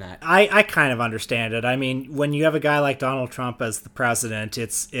understand that. I kind of understand it. I mean, when you have a guy like Donald Trump as the president,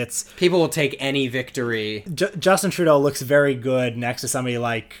 it's people will take any victory. Justin Trudeau looks very good next to somebody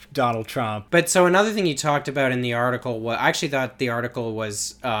like Donald Trump. But so another thing you talked about in the article, I actually thought the article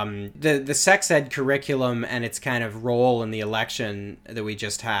was the sex ed curriculum and its kind of role in the election that we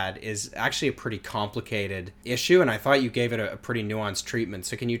just had is actually a pretty complicated issue, and I thought you gave it a pretty nuanced treatment.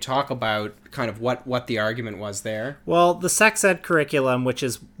 So can you talk about kind of what the argument was there? Well, the sex ed curriculum, which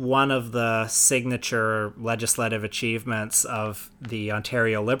is one of the signature legislative achievements of the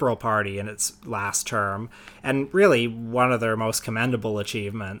Ontario Liberal Party in its last term, and really one of their most commendable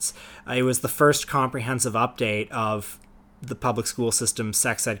achievements, it was the first comprehensive update of the public school system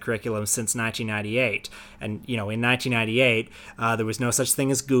sex ed curriculum since 1998. And, you know, in 1998, there was no such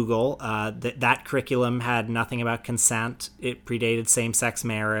thing as Google. That curriculum had nothing about consent. It predated same-sex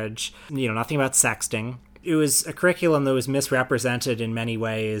marriage, you know, nothing about sexting. It was a curriculum that was misrepresented in many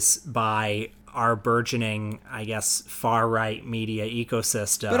ways by our burgeoning, I guess, far-right media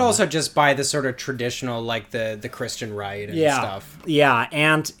ecosystem. But also just by the sort of traditional, like the Christian right and stuff. Yeah,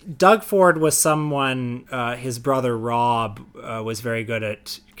 and Doug Ford was someone, his brother Rob was very good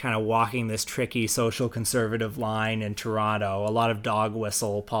at kind of walking this tricky social conservative line in Toronto. A lot of dog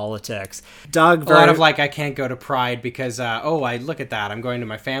whistle politics. A lot of like, I can't go to Pride because, I look at that, I'm going to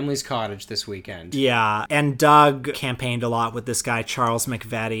my family's cottage this weekend. Yeah, and Doug campaigned a lot with this guy Charles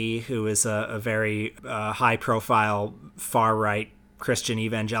McVety, who is a very high-profile far-right Christian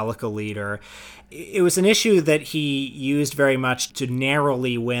evangelical leader. It was an issue that he used very much to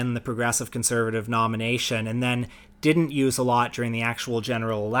narrowly win the Progressive Conservative nomination, and then didn't use a lot during the actual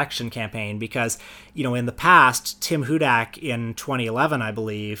general election campaign because, you know, in the past, Tim Hudak in 2011, I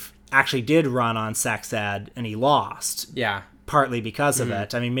believe, actually did run on sex ed and he lost. Yeah. Partly because of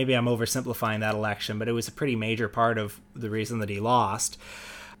it. I mean, maybe I'm oversimplifying that election, but it was a pretty major part of the reason that he lost.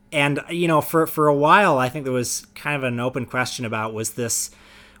 And, you know, for a while, I think there was kind of an open question about was this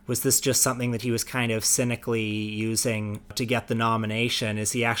just something that he was kind of cynically using to get the nomination?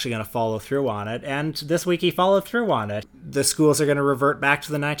 Is he actually going to follow through on it? And this week he followed through on it. The schools are going to revert back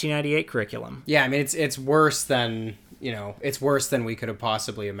to the 1998 curriculum. Yeah, I mean, it's worse than, you know, it's worse than we could have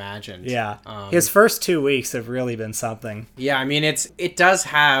possibly imagined. Yeah. His first 2 weeks have really been something. Yeah, I mean, it does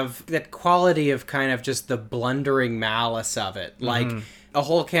have that quality of kind of just the blundering malice of it. Like, a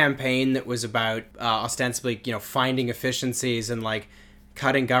whole campaign that was about ostensibly, you know, finding efficiencies and, like,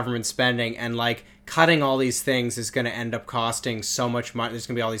 cutting government spending, and like cutting all these things is going to end up costing so much money. There's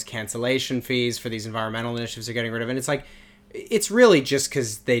going to be all these cancellation fees for these environmental initiatives they're getting rid of. And it's like, it's really just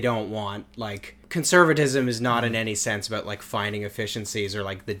because they don't want, like, conservatism is not in any sense about, like, finding efficiencies or,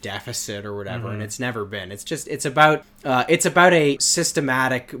 like, the deficit or whatever, and it's never been. It's about a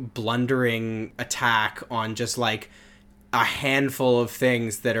systematic blundering attack on just, like, a handful of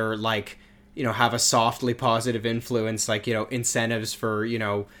things that are, like, you know, have a softly positive influence, like, you know, incentives for, you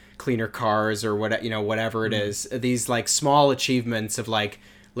know, cleaner cars or what, you know, whatever it is. These, like, small achievements of, like,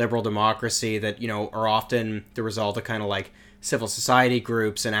 liberal democracy that, you know, are often the result of kind of, like, civil society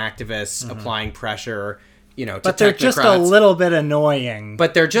groups and activists applying pressure, you know, to but they're just a little bit annoying.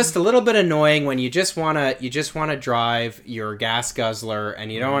 But they're just a little bit annoying when you just want to drive your gas guzzler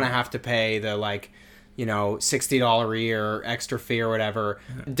and you don't want to have to pay the, like, you know, $60 a year extra fee or whatever.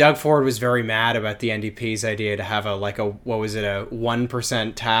 Doug Ford was very mad about the NDP's idea to have a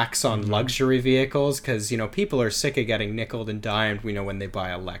 1% tax on luxury vehicles, because, you know, people are sick of getting nickeled and dimed, you know, when they buy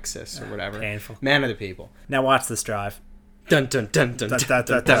a Lexus or whatever. Painful. Man of the people. Now watch this drive. Dun dun dun dun dun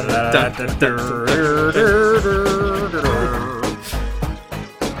dun dun dun dun.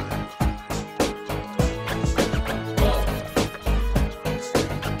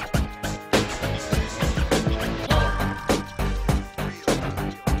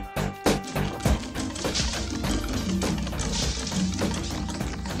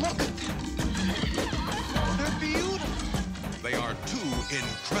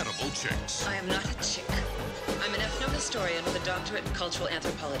 Doctorate in cultural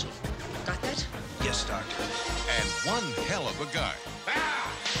anthropology. Got that? Yes, Doctor. And one hell of a guy.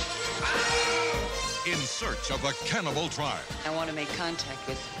 In search of a cannibal tribe. I want to make contact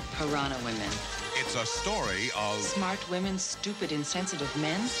with piranha women. It's a story of... smart women, stupid, insensitive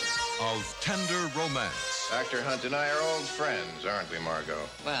men. Of tender romance. Dr. Hunt and I are old friends, aren't we, Margot?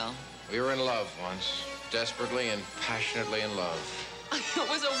 Well... we were in love once. Desperately and passionately in love. It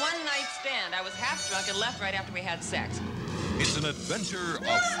was a one-night stand. I was half drunk and left right after we had sex. It's an adventure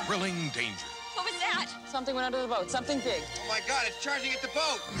of thrilling danger. What was that? Something went under the boat. Something big. Oh, my God, it's charging at the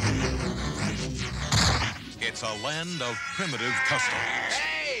boat. It's a land of primitive customs.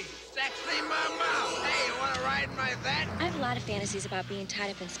 Hey, sexy mama. Hey, you want to ride my vet? I have a lot of fantasies about being tied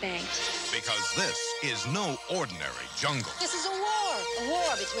up and spanked. Because this is no ordinary jungle. This is a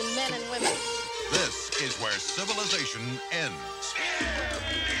war between men and women. This is where civilization ends.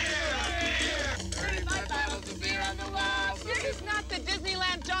 This is not the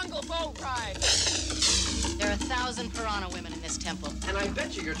Disneyland Jungle Boat Ride. There are 1,000 piranha women in this temple. And I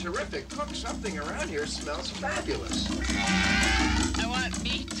bet you you're terrific cook. Something around here smells fabulous. I want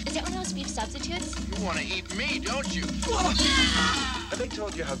meat. Is that one of those beef substitutes? You want to eat me, don't you? Have they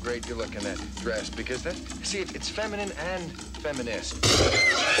told you how great you look in that dress? Because that, see, it's feminine and feminist.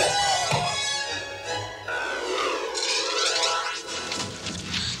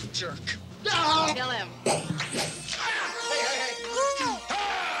 Jerk. Kill him. Hey.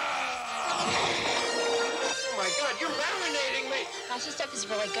 Oh, my God, you're marinating me. Gosh, this stuff is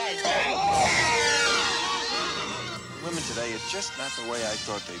really good. Women today are just not the way I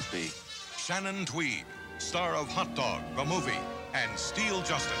thought they'd be. Shannon Tweed, star of Hot Dog, the movie, and Steel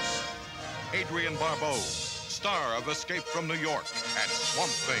Justice. Adrienne Barbeau, star of Escape from New York and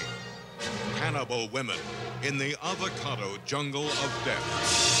Swamp Thing. Cannibal women in the avocado jungle of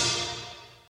death.